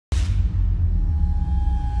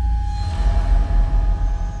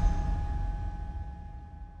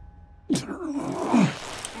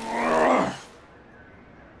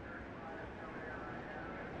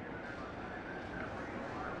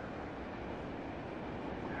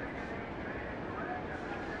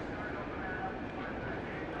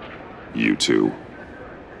You too.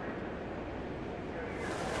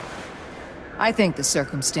 I think the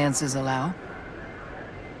circumstances allow.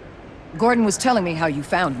 Gordon was telling me how you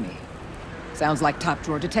found me. Sounds like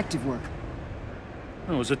top-drawer detective work.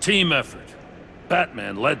 It was a team effort.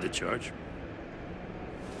 Batman led the charge.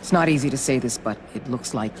 It's not easy to say this, but it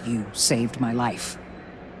looks like you saved my life.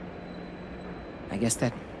 I guess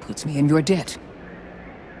that puts me in your debt.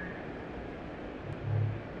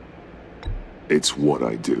 It's what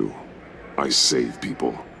I do. I save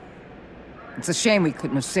people. It's a shame we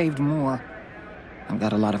couldn't have saved more. I've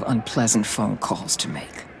got a lot of unpleasant phone calls to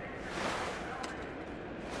make.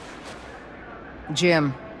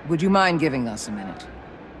 Jim, would you mind giving us a minute?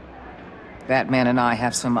 Batman and I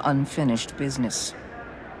have some unfinished business.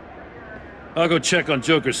 I'll go check on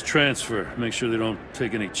Joker's transfer, make sure they don't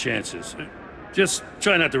take any chances. Just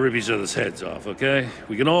try not to rip each other's heads off, okay?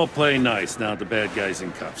 We can all play nice now that the bad guy's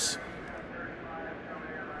in cuffs.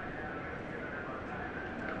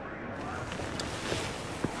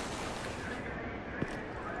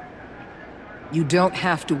 You don't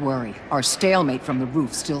have to worry. Our stalemate from the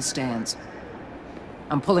roof still stands.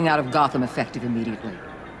 I'm pulling out of Gotham effective immediately.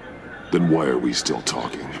 Then why are we still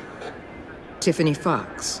talking? Tiffany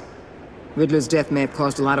Fox. Riddler's death may have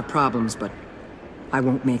caused a lot of problems, but I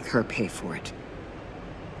won't make her pay for it.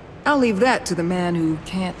 I'll leave that to the man who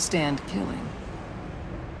can't stand killing.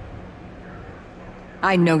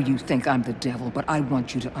 I know you think I'm the devil, but I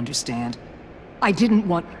want you to understand. I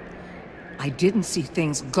didn't see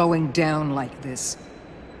things going down like this.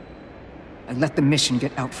 I let the mission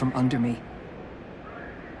get out from under me.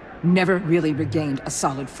 Never really regained a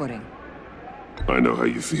solid footing. I know how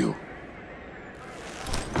you feel.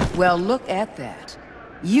 Well, look at that.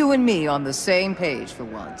 You and me on the same page for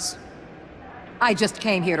once. I just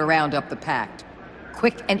came here to round up the Pact.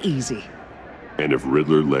 Quick and easy. And if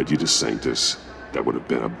Riddler led you to Sanctus, that would have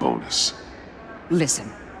been a bonus.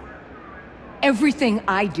 Listen. Everything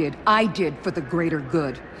I did for the greater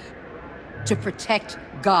good. To protect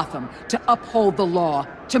Gotham, to uphold the law,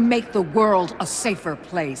 to make the world a safer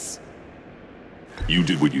place. You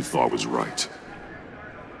did what you thought was right.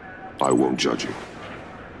 I won't judge you.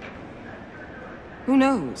 Who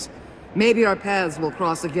knows? Maybe our paths will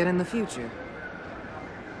cross again in the future.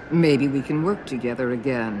 Maybe we can work together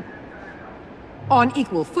again. On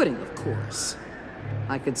equal footing, of course.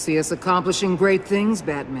 I could see us accomplishing great things,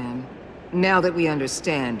 Batman. Now that we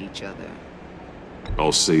understand each other.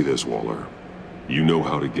 I'll say this, Waller. You know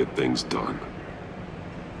how to get things done.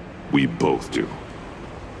 We both do.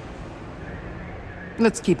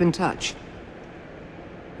 Let's keep in touch.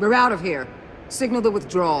 We're out of here. Signal the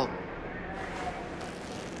withdrawal.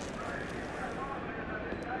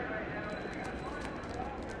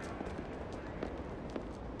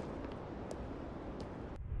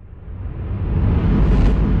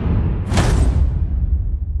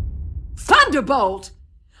 Thunderbolt!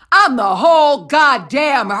 I'm the whole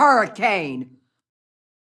goddamn hurricane!